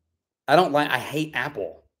 I hate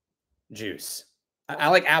apple juice. I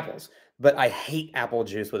like apples, but I hate apple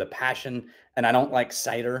juice with a passion, and I don't like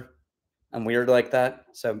cider. I'm weird like that,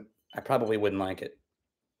 so I probably wouldn't like it.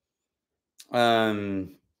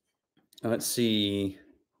 Let's see.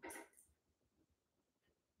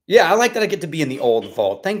 Yeah, I like that I get to be in the old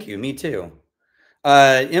vault. Thank you. Me too.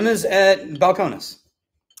 Emma's at Balcones.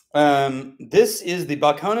 This is the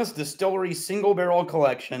Balcones Distillery Single Barrel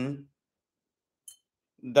Collection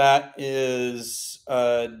that is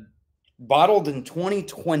bottled in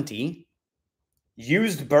 2020,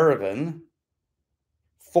 used bourbon,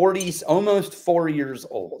 almost 4 years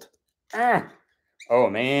old. Oh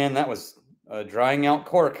man, that was drying out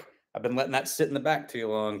cork. I've been letting that sit in the back too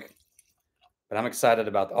long, but I'm excited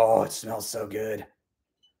about. Oh, it smells so good.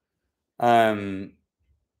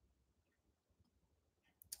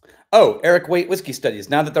 Oh, Eric Waite Whiskey Studies.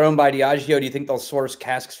 Now that they're owned by Diageo, do you think they'll source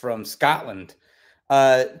casks from Scotland?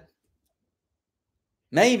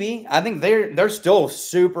 Maybe. I think they're still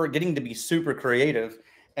getting to be super creative,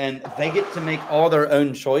 and they get to make all their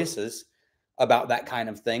own choices about that kind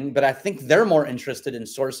of thing. But I think they're more interested in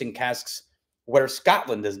sourcing casks where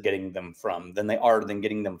Scotland is getting them from than they are than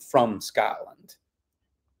getting them from Scotland.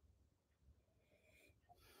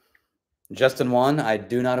 Justin Wan, I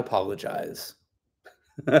do not apologize.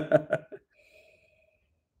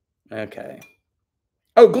 Okay.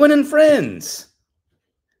 Oh, Gwen and friends.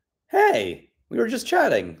 Hey, we were just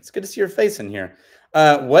chatting. It's good to see your face in here.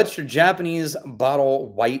 What's your Japanese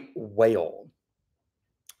bottle white whale?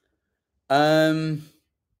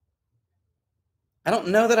 I don't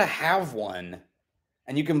know that I have one.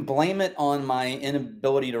 And you can blame it on my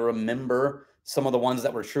inability to remember some of the ones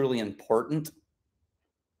that were truly important.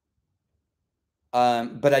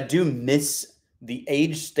 But I do miss the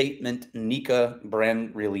age statement Nikka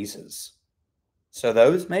brand releases. So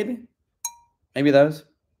those, maybe those.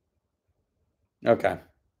 Okay.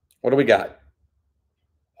 What do we got?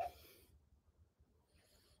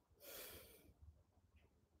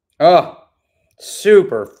 Oh,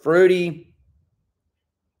 super fruity.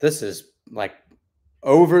 This is like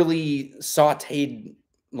overly sauteed,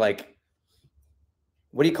 like,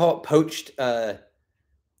 what do you call it? Poached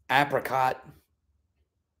apricot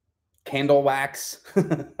candle wax.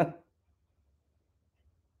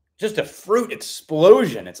 Just a fruit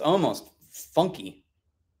explosion. It's almost funky.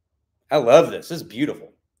 I love this. This is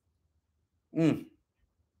beautiful.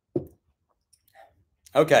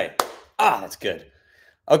 Okay. That's good.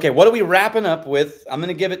 Okay, what are we wrapping up with? I'm going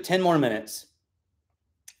to give it 10 more minutes.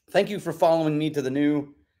 Thank you for following me to the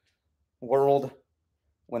new world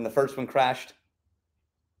when the first one crashed.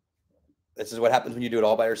 This is what happens when you do it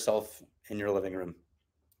all by yourself in your living room.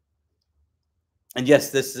 And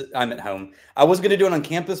yes, I'm at home. I was going to do it on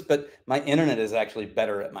campus, but my internet is actually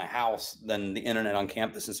better at my house than the internet on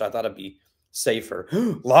campus, and so I thought it'd be safer.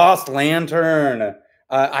 Lost Lantern.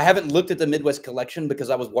 I haven't looked at the Midwest collection because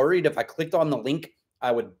I was worried if I clicked on the link,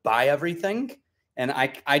 I would buy everything. And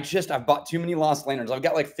I've bought too many Lost Lanterns. I've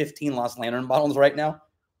got like 15 Lost Lantern bottles right now,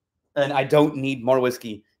 and I don't need more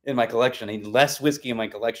whiskey in my collection. I need less whiskey in my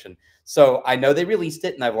collection. So I know they released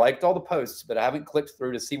it, and I've liked all the posts, but I haven't clicked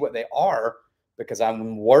through to see what they are because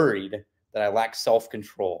I'm worried that I lack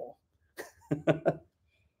self-control.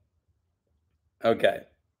 Okay.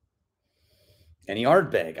 Any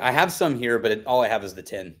Ardbeg? I have some here, but all I have is the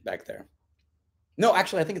 10 back there. No,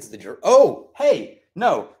 actually, I think it's the... Oh, hey,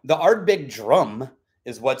 no. The Ardbeg drum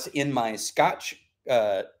is what's in my Scotch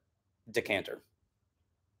decanter.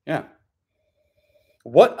 Yeah.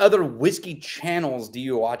 What other whiskey channels do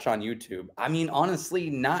you watch on YouTube? I mean, honestly,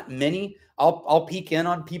 not many. I'll peek in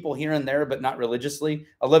on people here and there, but not religiously.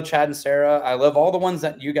 I love Chad and Sarah. I love all the ones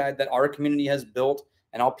that that our community has built,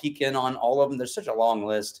 and I'll peek in on all of them. There's such a long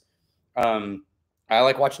list. I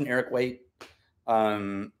like watching Eric Waite,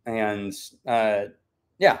 yeah.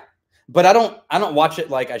 But I don't watch it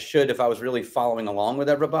like I should if I was really following along with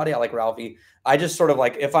everybody. I like Ralphie. I just sort of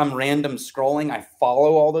like, if I'm random scrolling, I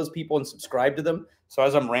follow all those people and subscribe to them. So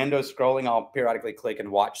as I'm rando scrolling, I'll periodically click and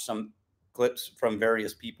watch some clips from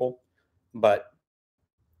various people. But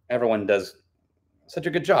everyone does such a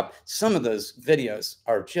good job. Some of those videos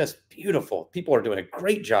are just beautiful. People are doing a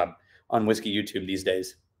great job on Whiskey YouTube these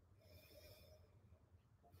days.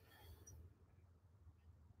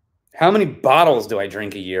 How many bottles do I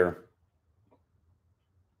drink a year?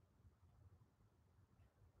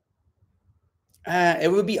 It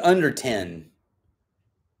would be under 10.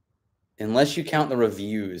 Unless you count the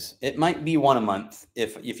reviews. It might be one a month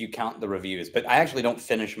if you count the reviews. But I actually don't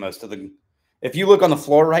finish most of them. If you look on the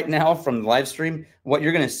floor right now from the live stream, what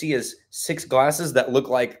you're going to see is 6 glasses that look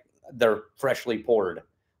like they're freshly poured.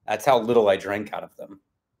 That's how little I drink out of them.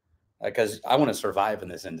 Because I want to survive in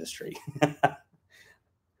this industry.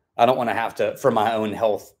 I don't want to have to, for my own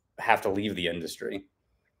health, have to leave the industry.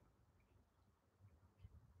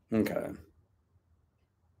 Okay.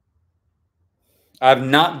 I've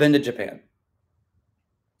not been to Japan.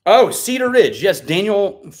 Oh, Cedar Ridge. Yes,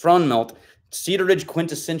 Daniel Frunmelt. Cedar Ridge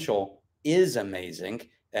Quintessential is amazing,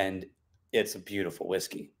 and it's a beautiful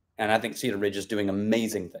whiskey. And I think Cedar Ridge is doing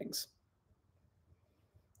amazing things.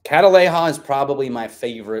 Cataleja is probably my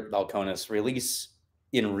favorite Balcones release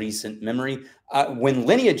in recent memory. When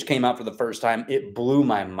Lineage came out for the first time, it blew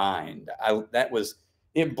my mind.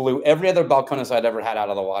 It blew every other Balcones I'd ever had out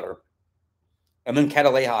of the water. And then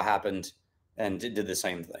Cataleja happened, and it did the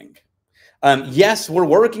same thing. Yes, we're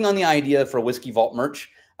working on the idea for Whiskey Vault merch.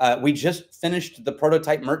 We just finished the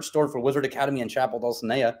prototype merch store for Wizard Academy in Chapel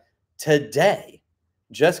Dulcinea today.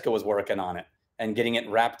 Jessica was working on it and getting it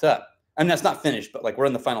wrapped up. I mean, that's not finished, but like we're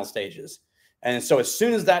in the final stages. And so as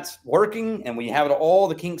soon as that's working and we have all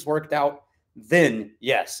the kinks worked out, then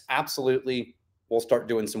yes, absolutely, we'll start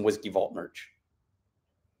doing some Whiskey Vault merch.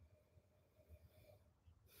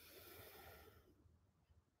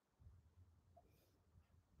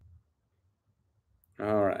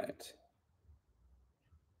 All right.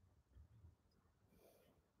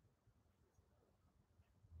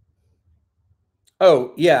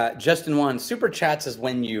 Oh, yeah, Justin Wan, Super Chats is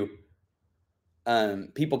when you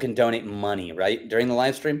people can donate money, right? During the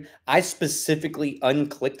live stream. I specifically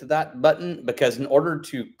unclicked that button because in order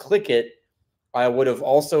to click it, I would have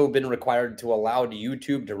also been required to allow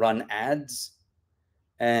YouTube to run ads.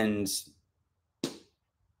 And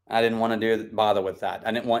I didn't want to bother with that.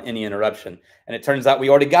 I didn't want any interruption. And it turns out we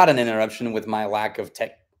already got an interruption with my lack of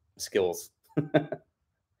tech skills.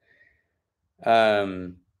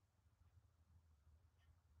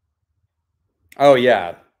 Oh,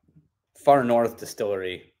 yeah. Far North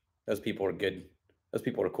Distillery. Those people are good. Those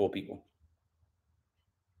people are cool people.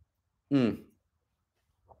 Let's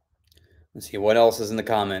see what else is in the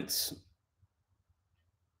comments.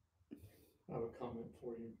 I have a comment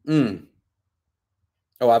for you.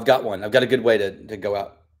 Oh, I've got one. I've got a good way to go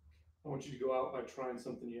out. I want you to go out by trying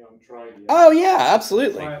something you haven't tried yet. Oh, yeah,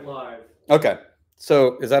 absolutely. Try it live. Okay.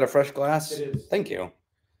 So is that a fresh glass? It is. Thank you.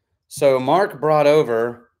 So Mark brought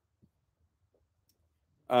over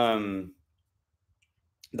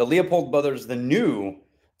the Leopold Brothers, the new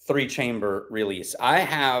 3-chamber release. I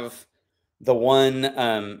have the one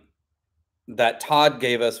that Todd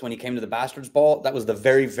gave us when he came to the Bastards Ball. That was the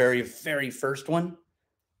very, very, very first one.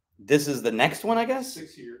 This is the next one, I guess?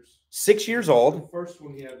 6 years. 6 years old. The first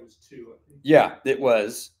one he had was 2, I think. Yeah, it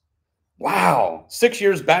was. Wow. 6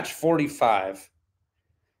 years, batch 45.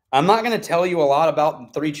 I'm not going to tell you a lot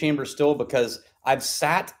about 3-chamber still because I've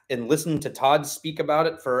sat and listened to Todd speak about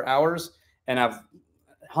it for hours, and I've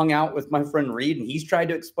hung out with my friend Reed, and he's tried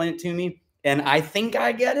to explain it to me, and I think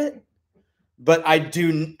I get it, but I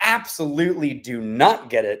absolutely do not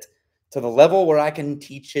get it to the level where I can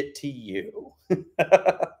teach it to you.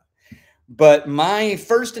 But my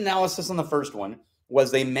first analysis on the first one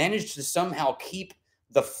was they managed to somehow keep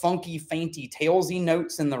the funky, fainty, tailsy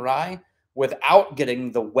notes in the rye without getting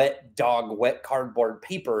the wet dog, wet cardboard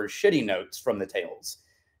paper shitty notes from the tails.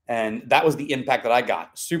 And that was the impact that I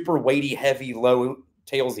got. Super weighty, heavy, low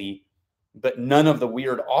tailsy, but none of the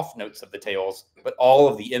weird off notes of the tails, but all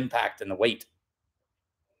of the impact and the weight.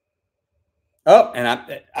 Oh,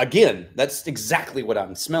 and again, that's exactly what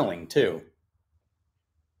I'm smelling too.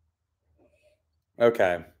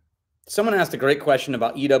 Okay. Someone asked a great question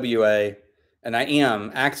about EWA, and I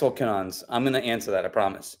am Axel Canons. I'm going to answer that, I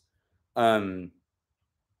promise.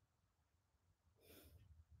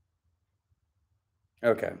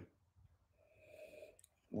 Okay.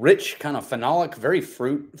 Rich, kind of phenolic, very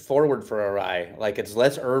fruit forward for a rye. Like it's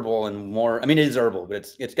less herbal and more. I mean, it is herbal, but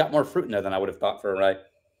it's got more fruit in there than I would have thought for a rye.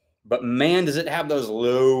 But man, does it have those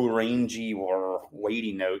low, rangy or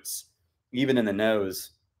weighty notes, even in the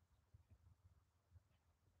nose.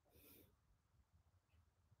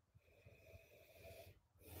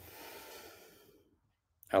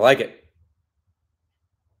 I like it.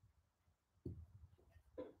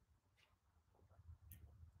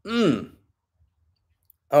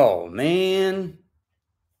 Oh, man.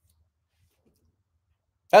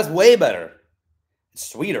 That's way better. It's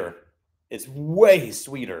sweeter. It's way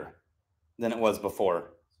sweeter than it was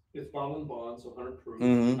before. It's bottled and bond, so 100 proof.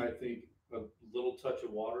 I think a little touch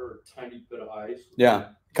of water, a tiny bit of ice.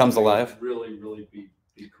 Yeah, comes alive. Really, really be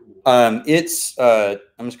cool. It's I'm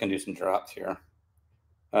just gonna do some drops here.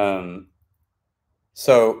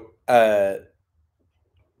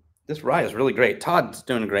 This rye is really great. Todd's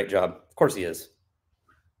doing a great job. Of course he is.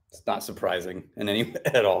 It's not surprising in any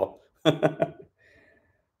at all.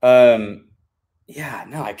 Yeah,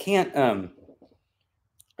 no, I can't.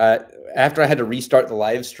 After I had to restart the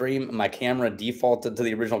live stream, my camera defaulted to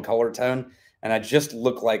the original color tone, and I just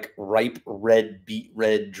looked like ripe red, beet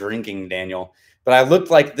red drinking Daniel. But I looked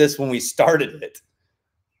like this when we started it.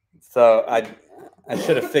 So I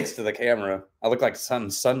should have fixed the camera. I look like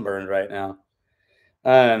sunburned right now.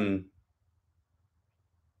 I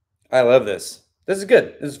love this. This is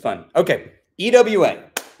good. This is fun. Okay. EWA.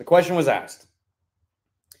 The question was asked.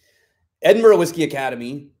 Edinburgh Whiskey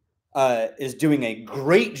Academy is doing a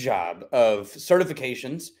great job of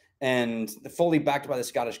certifications and fully backed by the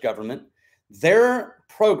Scottish government. Their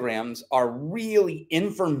programs are really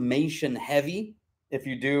information heavy if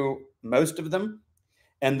you do most of them.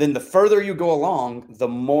 And then the further you go along, the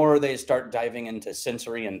more they start diving into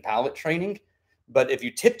sensory and palate training. But if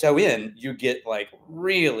you tiptoe in, you get like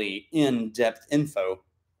really in-depth info.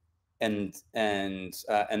 And then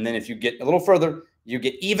if you get a little further, you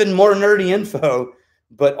get even more nerdy info,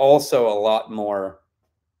 but also a lot more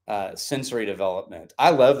sensory development. I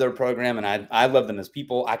love their program, and I love them as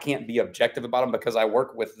people. I can't be objective about them because I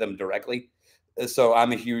work with them directly. So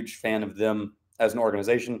I'm a huge fan of them as an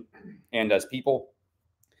organization and as people.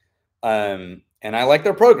 And I like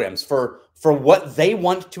their programs for what they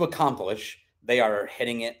want to accomplish. They are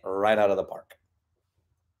hitting it right out of the park.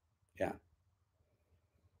 Yeah.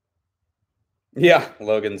 Yeah,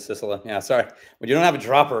 Logan Sicila. Yeah, sorry. When you don't have a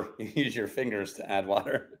dropper, you use your fingers to add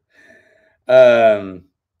water.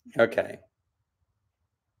 Okay.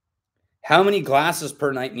 How many glasses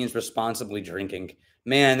per night means responsibly drinking?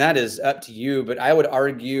 Man, that is up to you, but I would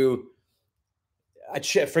argue,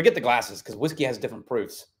 forget the glasses because whiskey has different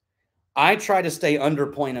proofs. I try to stay under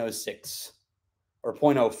 0.06 or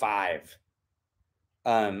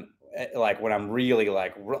 0.05. Like when I'm really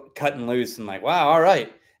like cutting loose and like, wow, all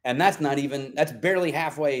right. And that's barely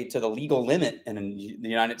halfway to the legal limit in the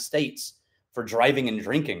United States for driving and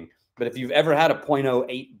drinking. But if you've ever had a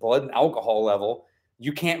 0.08 blood alcohol level,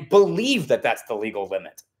 you can't believe that that's the legal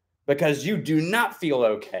limit because you do not feel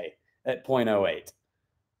okay at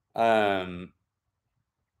 0.08.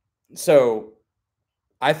 So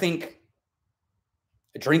I think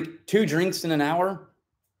drink 2 drinks in an hour,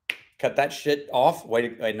 cut that shit off,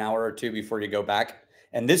 wait an hour or 2 before you go back.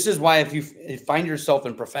 And this is why if you find yourself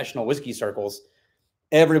in professional whiskey circles,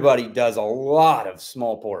 everybody does a lot of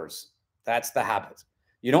small pours. That's the habit.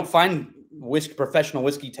 You don't find professional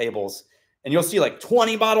whiskey tables and you'll see like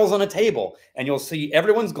 20 bottles on a table and you'll see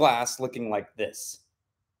everyone's glass looking like this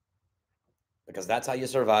because that's how you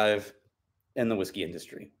survive in the whiskey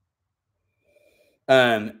industry.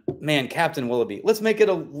 Man, Captain Willoughby, let's make it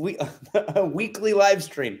a weekly live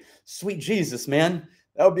stream. Sweet Jesus, man.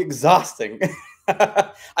 That would be exhausting.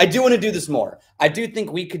 I do want to do this more. I do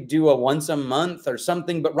think we could do a once a month or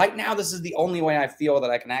something, but right now this is the only way I feel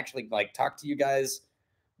that I can actually like talk to you guys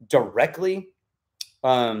directly.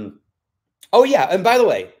 Oh yeah, and by the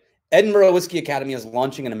way, Edinburgh Whiskey Academy is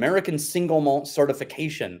launching an American single malt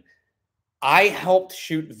certification. I helped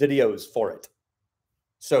shoot videos for it.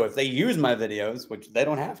 So if they use my videos, which they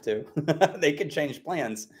don't have to, they could change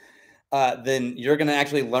plans, then you're going to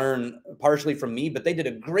actually learn partially from me. But they did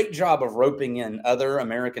a great job of roping in other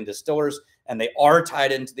American distillers, and they are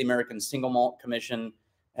tied into the American Single Malt Commission,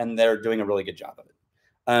 and they're doing a really good job of it.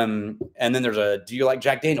 And then there's do you like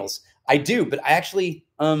Jack Daniels? I do, but I actually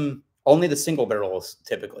only the single barrels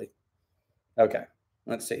typically. Okay,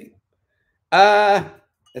 let's see.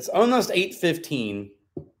 It's almost 8:15.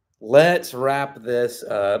 Let's wrap this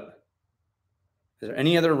up. Is there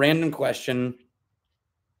any other random question?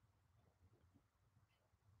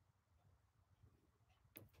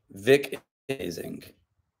 Vic is amazing.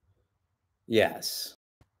 Yes.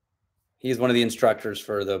 He's one of the instructors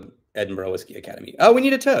for the Edinburgh Whiskey Academy. Oh, we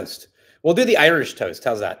need a toast. We'll do the Irish toast.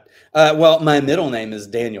 How's that? Well, my middle name is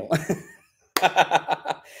Daniel.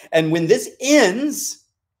 And when this ends,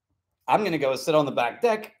 I'm going to go sit on the back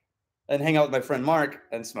deck and hang out with my friend Mark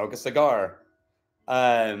and smoke a cigar.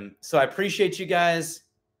 So I appreciate you guys,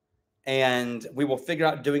 and we will figure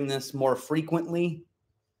out doing this more frequently.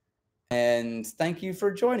 And thank you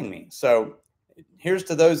for joining me. So here's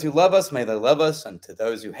to those who love us, may they love us, and to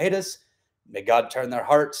those who hate us, may God turn their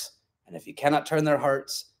hearts. And if he cannot turn their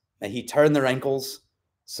hearts, may he turn their ankles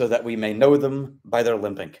so that we may know them by their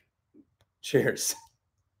limping. Cheers.